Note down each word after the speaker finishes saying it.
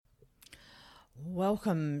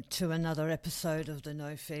Welcome to another episode of the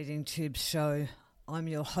No Feeding Tube Show. I'm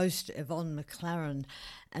your host, Yvonne McLaren,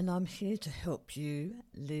 and I'm here to help you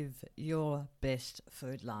live your best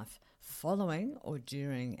food life following or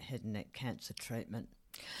during head and neck cancer treatment.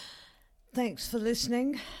 Thanks for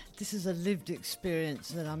listening. This is a lived experience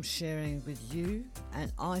that I'm sharing with you,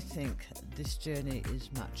 and I think this journey is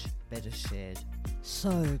much better shared.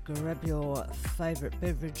 So grab your favourite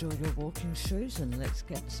beverage or your walking shoes and let's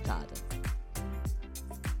get started.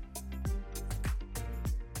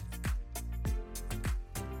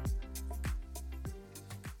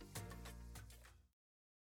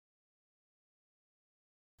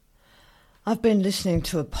 I've been listening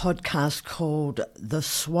to a podcast called the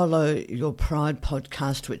Swallow Your Pride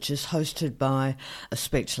podcast, which is hosted by a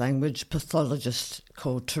speech-language pathologist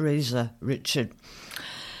called Teresa Richard.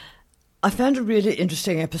 I found a really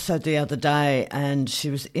interesting episode the other day, and she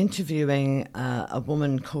was interviewing a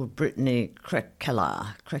woman called Brittany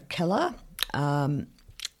Krekeller.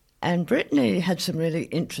 And Brittany had some really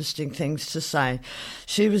interesting things to say.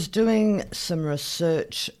 She was doing some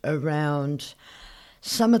research around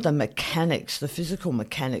some of the mechanics, the physical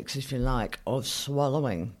mechanics, if you like, of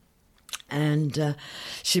swallowing. And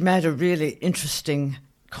she made a really interesting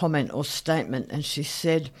comment or statement, and she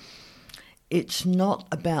said, it's not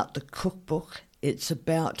about the cookbook, it's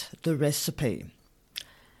about the recipe.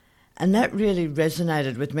 And that really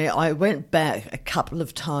resonated with me. I went back a couple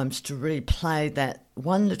of times to replay that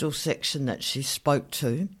one little section that she spoke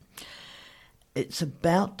to. It's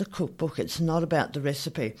about the cookbook, it's not about the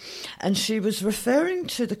recipe. And she was referring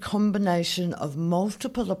to the combination of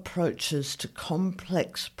multiple approaches to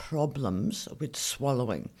complex problems with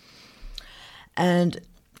swallowing. And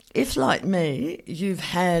if, like me, you've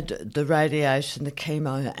had the radiation, the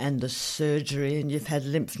chemo and the surgery, and you've had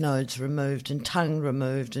lymph nodes removed and tongue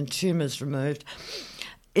removed and tumours removed,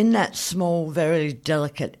 in that small, very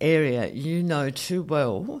delicate area, you know too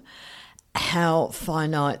well how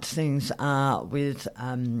finite things are with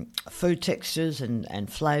food textures and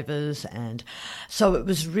flavours. And so it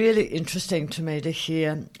was really interesting to me to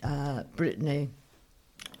hear Brittany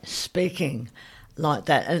speaking like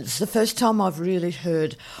that. And it's the first time I've really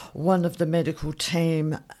heard one of the medical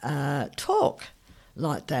team talk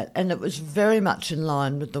like that. And it was very much in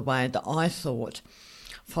line with the way that I thought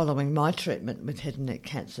following my treatment with head and neck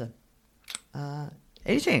cancer,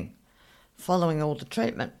 eating, following all the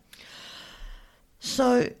treatment.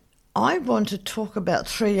 So I want to talk about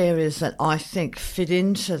three areas that I think fit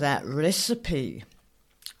into that recipe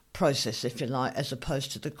process, if you like, as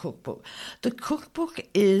opposed to the cookbook. The cookbook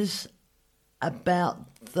is about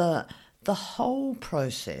the whole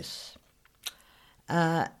process,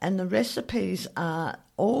 and the recipes are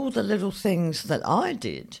all the little things that I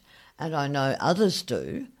did, and I know others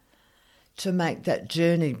do, to make that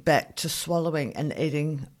journey back to swallowing and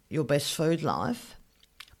eating your best food life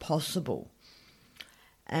possible.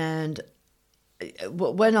 And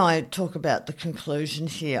when I talk about the conclusion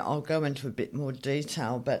here, I'll go into a bit more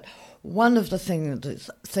detail, but one of the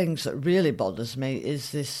things that really bothers me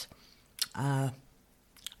is this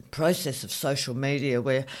process of social media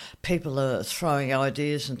where people are throwing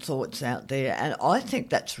ideas and thoughts out there, and I think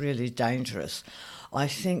that's really dangerous. I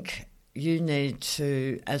think you need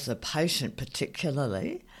to, as a patient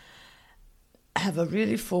particularly, have a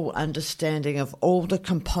really full understanding of all the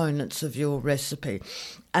components of your recipe.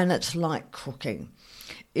 And it's like cooking.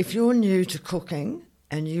 If you're new to cooking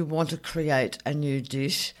and you want to create a new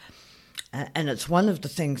dish, and it's one of the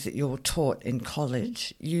things that you're taught in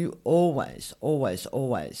college, you always, always,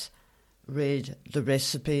 always read the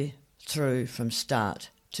recipe through from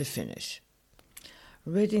start to finish.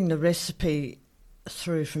 Reading the recipe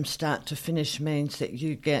through from start to finish means that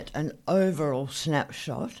you get an overall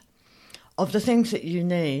snapshot of the things that you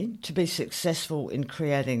need to be successful in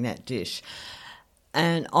creating that dish.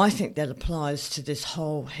 And I think that applies to this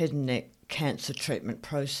whole head and neck cancer treatment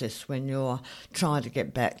process when you're trying to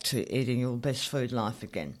get back to eating your best food life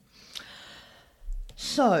again.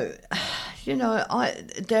 So, you know,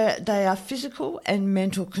 they are physical and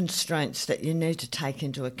mental constraints that you need to take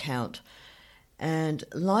into account. And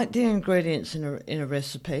like the ingredients in a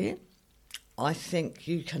recipe, I think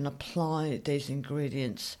you can apply these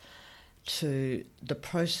ingredients to the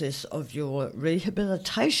process of your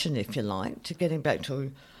rehabilitation, if you like, to getting back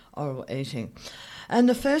to oral eating. And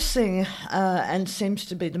the first thing, and seems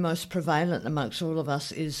to be the most prevalent amongst all of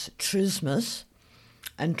us, is trismus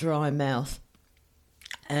and dry mouth.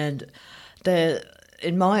 And they're,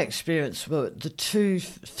 in my experience, were the two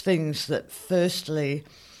things that firstly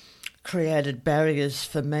created barriers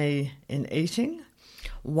for me in eating.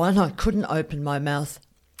 One, I couldn't open my mouth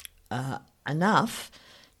enough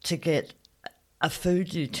to get a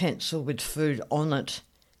food utensil with food on it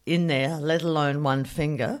in there, let alone one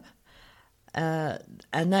finger. And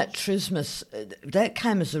that trismus, that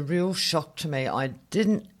came as a real shock to me.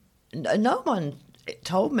 No one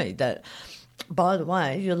told me that, by the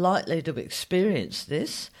way, you're likely to experience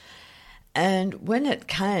this. And when it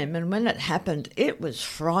came and when it happened, it was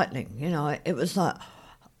frightening. It was like,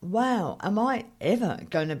 wow, am I ever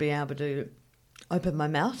going to be able to open my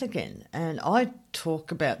mouth again? And I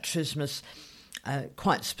talk about trismus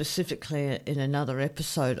quite specifically in another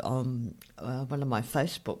episode on one of my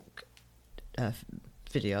Facebook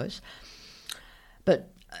videos. But,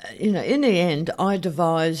 in the end, I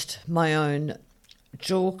devised my own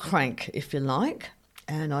jaw crank, if you like,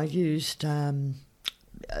 and I used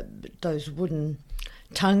those wooden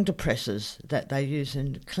tongue depressors that they use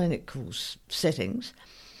in clinical settings.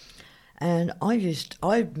 And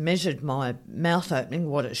I measured my mouth opening,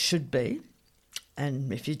 what it should be.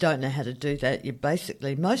 And if you don't know how to do that,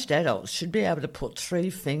 most adults should be able to put 3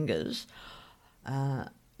 fingers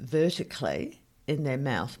vertically in their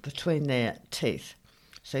mouth between their teeth.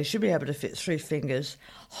 So you should be able to fit 3 fingers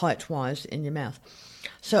height-wise in your mouth.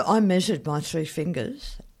 So I measured my 3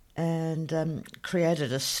 fingers and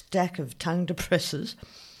created a stack of tongue depressors,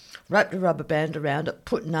 wrapped a rubber band around it,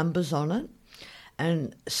 put numbers on it,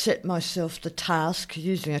 and set myself the task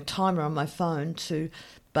using a timer on my phone to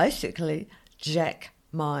basically jack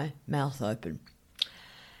my mouth open.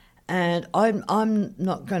 And I'm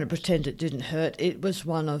not going to pretend it didn't hurt. It was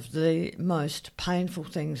one of the most painful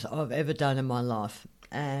things I've ever done in my life.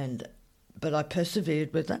 But I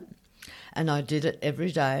persevered with it, and I did it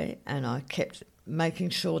every day, and I kept making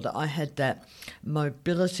sure that I had that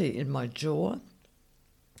mobility in my jaw.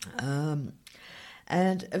 And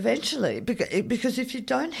eventually, because if you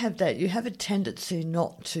don't have that, you have a tendency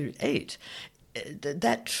not to eat.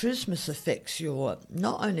 That trismus affects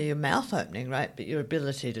not only your mouth opening rate, but your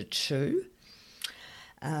ability to chew.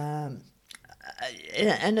 And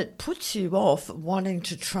it puts you off wanting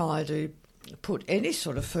to try to put any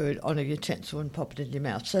sort of food on a utensil and pop it in your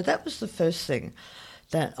mouth. So that was the first thing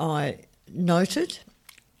that I noted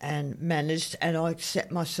and managed, and I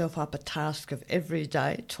set myself up a task of every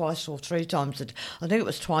day, 2 or 3 times I think it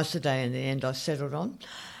was twice a day in the end I settled on.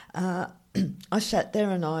 I sat there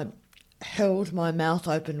and I held my mouth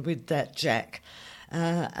open with that jack.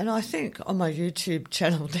 And I think on my YouTube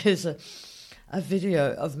channel there's a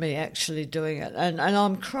video of me actually doing it. And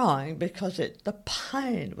I'm crying because the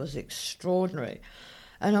pain was extraordinary.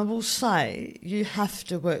 And I will say you have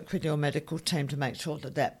to work with your medical team to make sure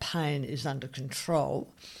that pain is under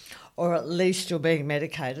control, or at least you're being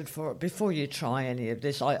medicated for it before you try any of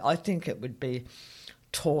this. I think it would be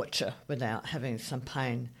torture without having some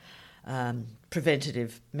pain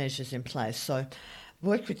preventative measures in place. So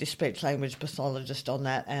work with your speech-language pathologist on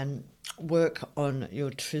that and work on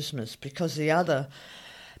your trismus, because the other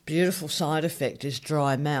beautiful side effect is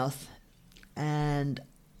dry mouth. And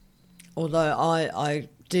although I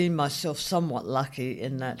deem myself somewhat lucky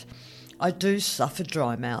in that I do suffer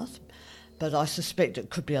dry mouth, but I suspect it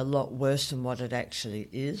could be a lot worse than what it actually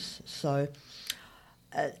is. So,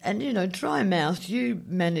 and dry mouth, you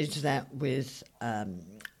manage that with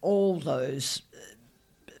all those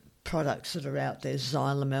products that are out there,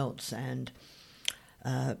 Xylamelts and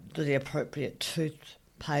the appropriate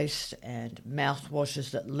toothpaste and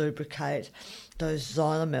mouthwashes that lubricate. Those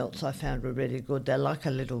Xylamelts I found were really good. They're like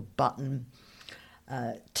a little button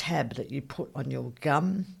tab that you put on your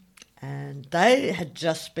gum, and they had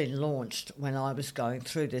just been launched when I was going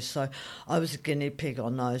through this, so I was a guinea pig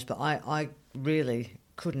on those, but I really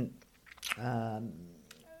couldn't,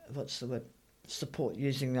 support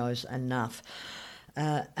using those enough.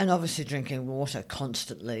 And obviously drinking water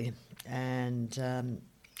constantly, and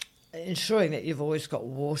ensuring that you've always got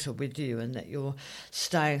water with you and that you're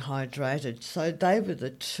staying hydrated. So they were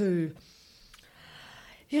the two,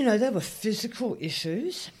 they were physical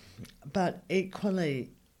issues, but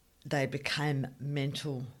equally they became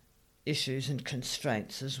mental issues and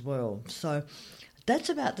constraints as well. So that's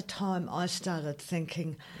about the time I started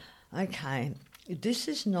thinking, okay, this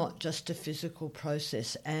is not just a physical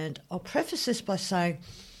process. And I'll preface this by saying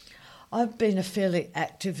I've been a fairly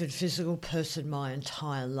active and physical person my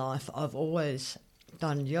entire life. I've always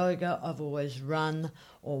done yoga, I've always run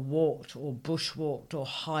or walked or bushwalked or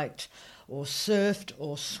hiked or surfed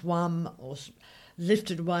or swum or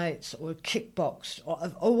lifted weights or kickboxed.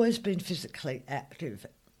 I've always been physically active.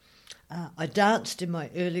 I danced in my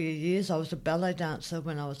earlier years. I was a ballet dancer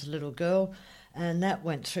when I was a little girl, and that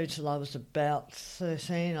went through till I was about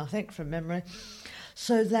 13, I think, from memory.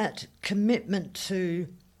 So that commitment to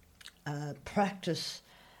practice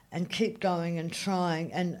and keep going and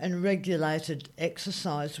trying, and regulated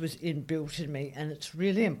exercise was inbuilt in me, and it's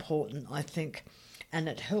really important, I think, and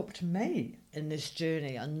it helped me in this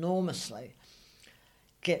journey enormously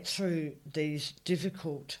get through these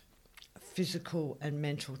difficult physical and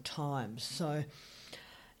mental times. So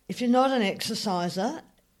if you're not an exerciser,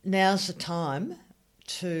 now's the time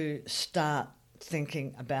to start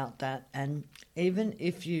thinking about that, and even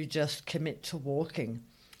if you just commit to walking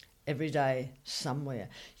every day somewhere,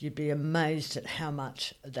 you'd be amazed at how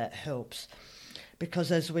much that helps.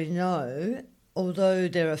 Because as we know, although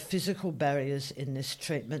there are physical barriers in this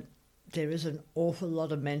treatment, there is an awful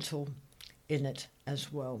lot of mental in it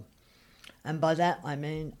as well. And by that I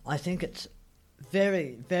mean, I think it's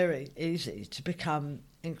very, very easy to become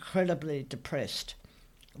incredibly depressed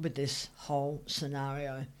with this whole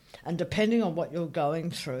scenario. And depending on what you're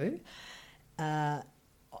going through, I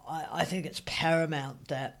think it's paramount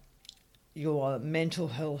that your mental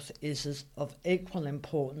health is of equal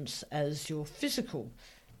importance as your physical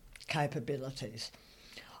capabilities.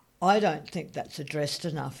 I don't think that's addressed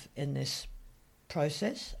enough in this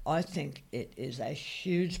process. I think it is a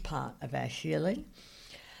huge part of our healing,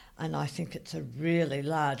 and I think it's a really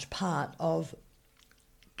large part of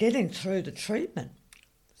getting through the treatment,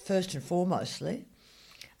 first and foremostly.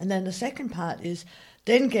 And then the second part is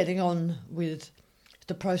then getting on with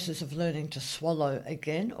the process of learning to swallow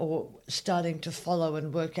again, or starting to follow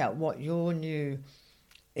and work out what your new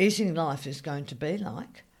eating life is going to be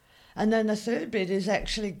like. And then the third bit is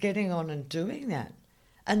actually getting on and doing that,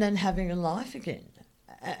 and then having a life again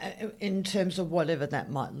in terms of whatever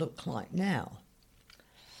that might look like now.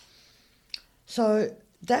 So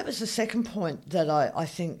that was the second point that I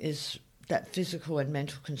think is that physical and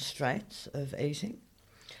mental constraints of eating.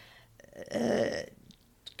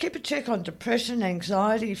 Keep a check on depression,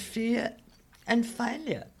 anxiety, fear, and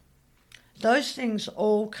failure. Those things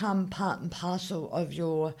all come part and parcel of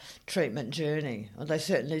your treatment journey. Well, they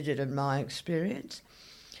certainly did in my experience.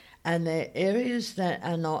 And they're areas that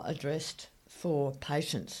are not addressed for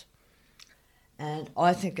patients. And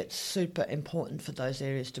I think it's super important for those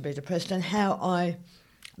areas to be depressed. And how I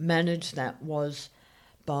managed that was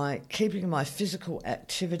by keeping my physical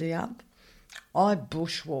activity up. I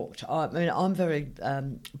bushwalked. I'm very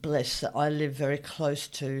blessed that I live very close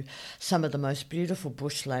to some of the most beautiful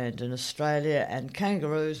bushland in Australia, and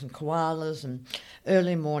kangaroos and koalas and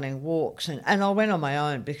early morning walks. And I went on my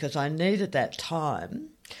own because I needed that time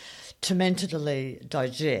to mentally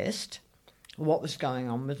digest what was going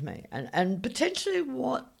on with me and potentially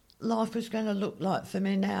what life was going to look like for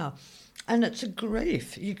me now. And it's a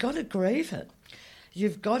grief. You've got to grieve it.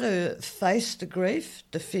 You've got to face the grief,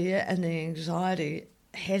 the fear and the anxiety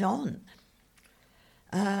head on.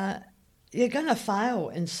 You're going to fail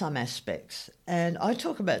in some aspects. And I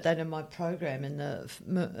talk about that in my program, in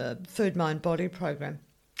the Food, Mind, Body program,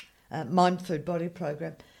 Mind, Food, Body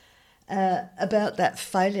program, about that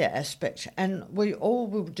failure aspect. And we all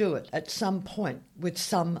will do it at some point with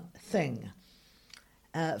something.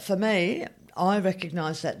 For me, I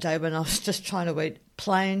recognised that day when I was just trying to eat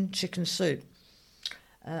plain chicken soup.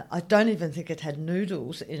 I don't even think it had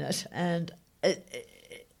noodles in it, and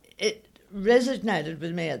it resonated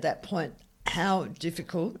with me at that point how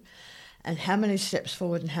difficult and how many steps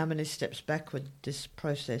forward and how many steps backward this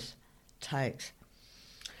process takes.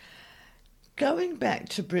 Going back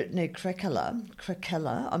to Brittany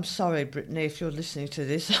Krekela, I'm sorry, Brittany, if you're listening to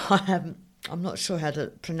this, I'm not sure how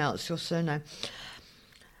to pronounce your surname.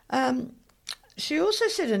 She also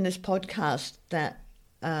said in this podcast that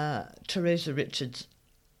Teresa Richard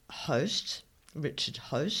hosts,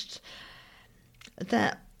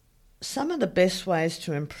 that some of the best ways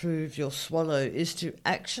to improve your swallow is to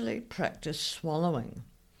actually practice swallowing.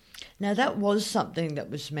 Now, that was something that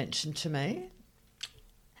was mentioned to me,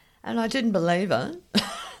 and I didn't believe it.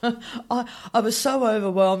 I was so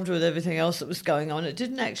overwhelmed with everything else that was going on. It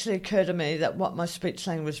didn't actually occur to me that what my speech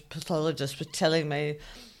language pathologist was telling me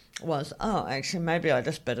was, actually, maybe I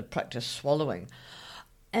just better practice swallowing.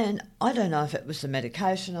 And I don't know if it was the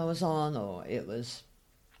medication I was on, or it was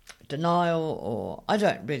denial, or I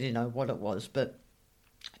don't really know what it was, but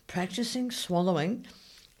practicing swallowing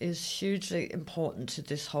is hugely important to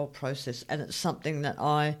this whole process, and it's something that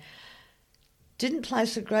I didn't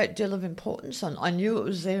place a great deal of importance on. I knew it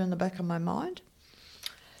was there in the back of my mind.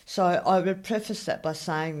 So I would preface that by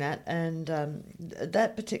saying that, and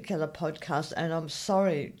that particular podcast, and I'm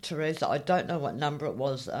sorry, Teresa, I don't know what number it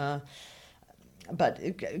was, but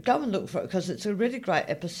go and look for it because it's a really great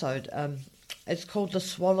episode. It's called the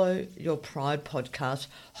Swallow Your Pride podcast,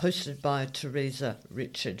 hosted by Teresa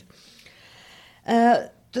Richard. The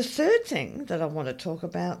third thing that I want to talk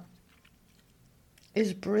about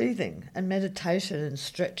is breathing and meditation and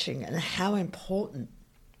stretching, and how important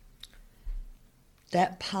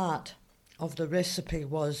that part of the recipe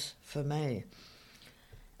was for me.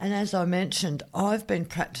 And as I mentioned, I've been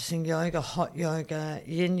practicing yoga, hot yoga,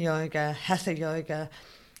 yin yoga, hatha yoga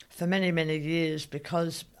for many, many years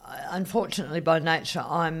because, unfortunately, by nature,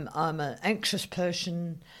 I'm an anxious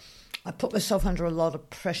person. I put myself under a lot of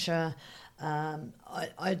pressure.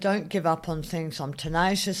 I don't give up on things. I'm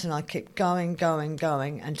tenacious and I keep going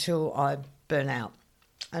until I burn out.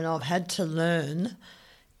 And I've had to learn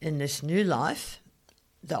in this new life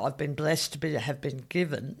that I've been blessed to have been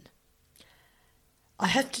given, I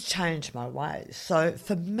have to change my ways. So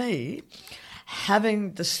for me,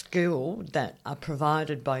 having the skill that are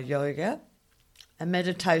provided by yoga and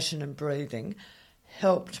meditation and breathing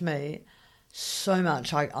helped me so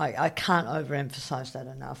much. I can't overemphasize that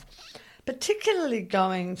enough. Particularly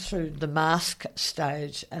going through the mask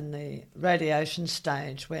stage and the radiation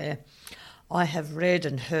stage, where I have read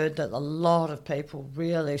and heard that a lot of people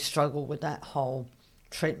really struggle with that whole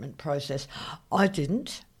treatment process. I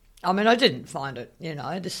didn't. I didn't find it,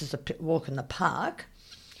 this is a walk in the park,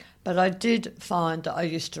 but I did find that I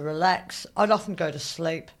used to relax. I'd often go to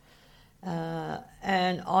sleep,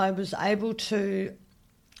 and I was able to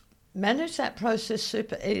manage that process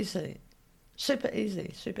super easy.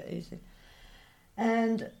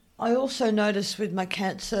 And I also noticed with my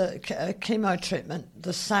cancer chemo treatment,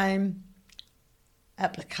 the same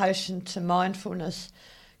application to mindfulness,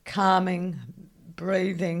 calming,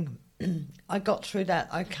 breathing, I got through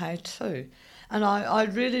that okay too. And I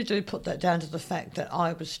really do put that down to the fact that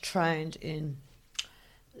I was trained in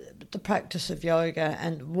the practice of yoga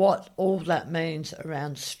and what all that means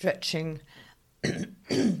around stretching,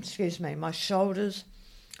 my shoulders,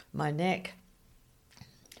 my neck.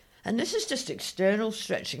 And this is just external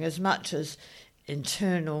stretching as much as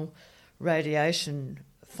internal radiation,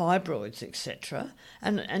 fibroids, etc.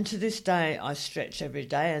 And to this day, I stretch every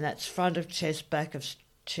day, and that's front of chest, back of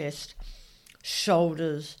chest,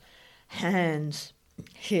 shoulders, hands,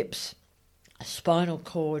 hips, spinal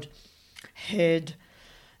cord, head,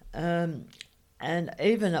 and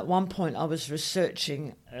even at one point I was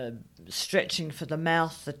researching stretching for the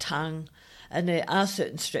mouth, the tongue, and there are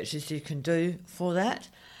certain stretches you can do for that.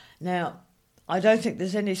 Now, I don't think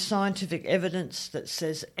there's any scientific evidence that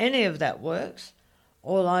says any of that works.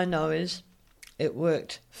 All I know is it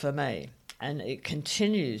worked for me, and it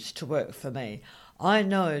continues to work for me. I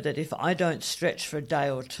know that if I don't stretch for a day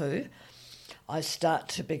or two, I start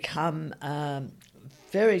to become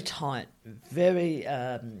very tight, very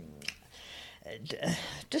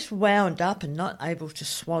just wound up and not able to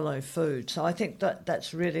swallow food. So I think that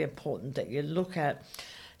that's really important, that you look at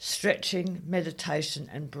stretching, meditation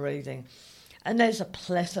and breathing. And there's a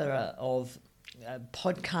plethora of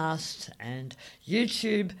podcasts and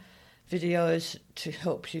YouTube videos to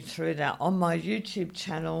help you through that. On my YouTube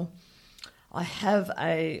channel, I have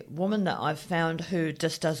a woman that I've found who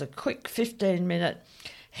just does a quick 15-minute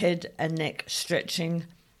head and neck stretching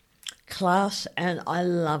class, and I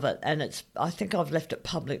love it. And I think I've left it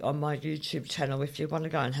public on my YouTube channel if you want to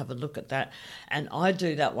go and have a look at that. And I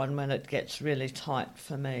do that one when it gets really tight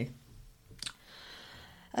for me.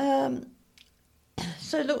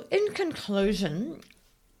 So look, in conclusion,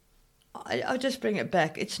 I just bring it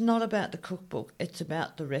back. It's not about the cookbook, it's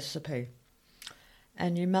about the recipe.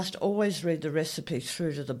 And you must always read the recipe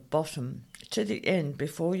through to the bottom, to the end,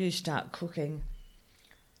 before you start cooking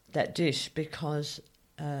that dish, because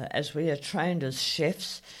as we are trained as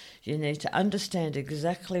chefs, you need to understand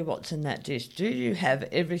exactly what's in that dish. Do you have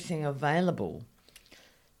everything available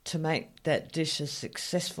to make that dish as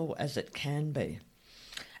successful as it can be?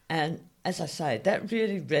 And as I say, that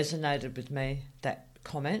really resonated with me, that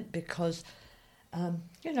comment, because the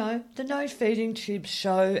No Feeding Tube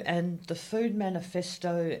show and the Food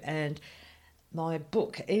Manifesto and my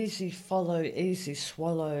book, Easy Follow, Easy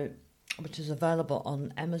Swallow, which is available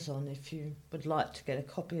on Amazon if you would like to get a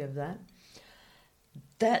copy of that.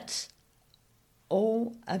 That's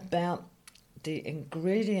all about the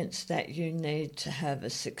ingredients that you need to have a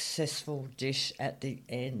successful dish at the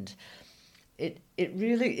end. It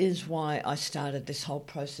really is why I started this whole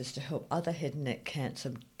process, to help other head and neck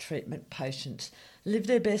cancer treatment patients live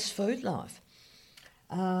their best food life.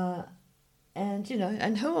 And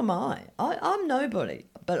who am I? I'm nobody,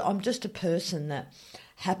 but I'm just a person that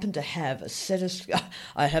happened to have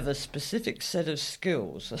I have a specific set of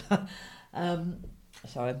skills.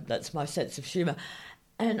 Sorry, that's my sense of humour.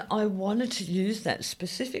 And I wanted to use that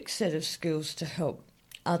specific set of skills to help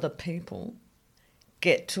other people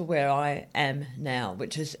get to where I am now,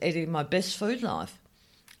 which is eating my best food life.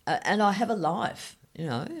 And I have a life.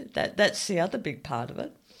 That's the other big part of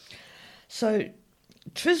it. So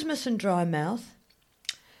trismus and dry mouth,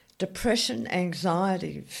 depression,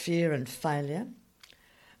 anxiety, fear and failure,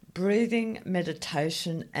 breathing,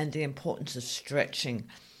 meditation, and the importance of stretching.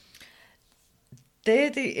 They're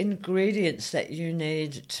the ingredients that you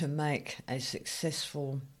need to make a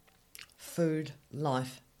successful food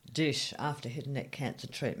life dish after head and neck cancer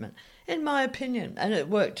treatment, in my opinion, and it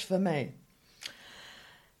worked for me.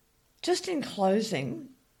 Just in closing,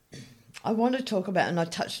 I want to talk about, and I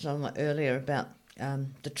touched on it earlier, about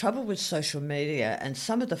the trouble with social media and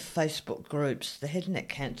some of the Facebook groups, the head and neck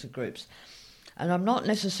cancer groups. And I'm not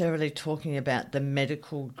necessarily talking about the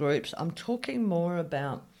medical groups. I'm talking more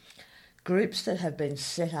about groups that have been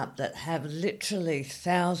set up that have literally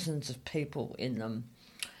thousands of people in them.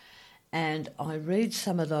 And I read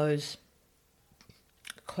some of those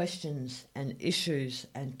questions and issues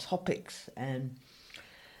and topics, and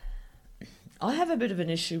I have a bit of an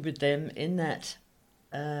issue with them in that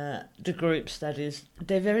the groups, that is,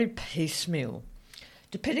 they're very piecemeal.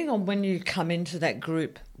 Depending on when you come into that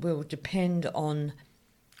group will depend on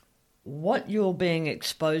what you're being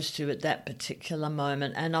exposed to at that particular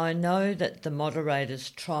moment. And I know that the moderators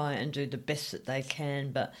try and do the best that they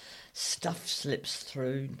can, but stuff slips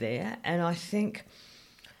through there. And I think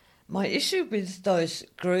my issue with those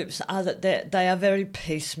groups are that they are very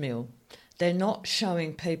piecemeal. They're not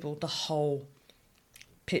showing people the whole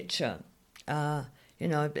picture.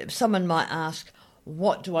 Someone might ask,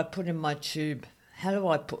 what do I put in my tube? How do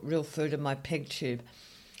I put real food in my peg tube?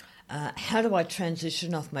 How do I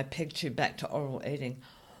transition off my peg tube back to oral eating?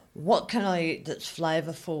 What can I eat that's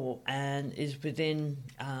flavourful and is within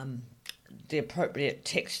the appropriate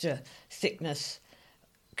texture, thickness,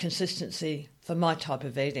 consistency for my type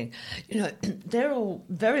of eating? They're all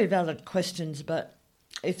very valid questions, but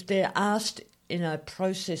if they're asked in a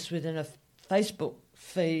process within a Facebook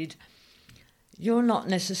feed, you're not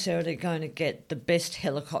necessarily going to get the best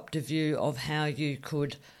helicopter view of how you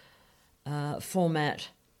could format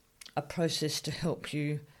a process to help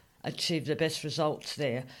you achieve the best results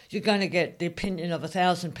there. You're going to get the opinion of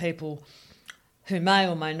 1,000 people who may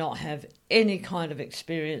or may not have any kind of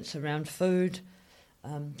experience around food.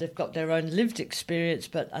 They've got their own lived experience,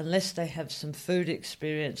 but unless they have some food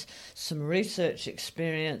experience, some research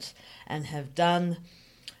experience, and have done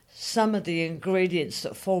some of the ingredients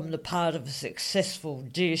that form the part of a successful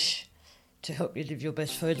dish to help you live your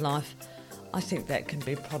best food life, I think that can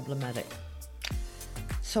be problematic.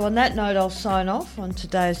 So on that note, I'll sign off on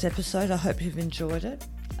today's episode. I hope you've enjoyed it.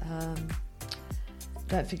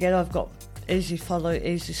 Don't forget, I've got Easy Follow,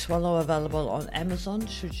 Easy Swallow available on Amazon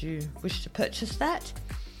should you wish to purchase that.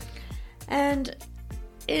 And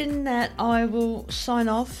in that, I will sign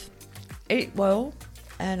off, eat well,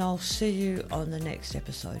 and I'll see you on the next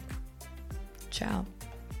episode. Ciao.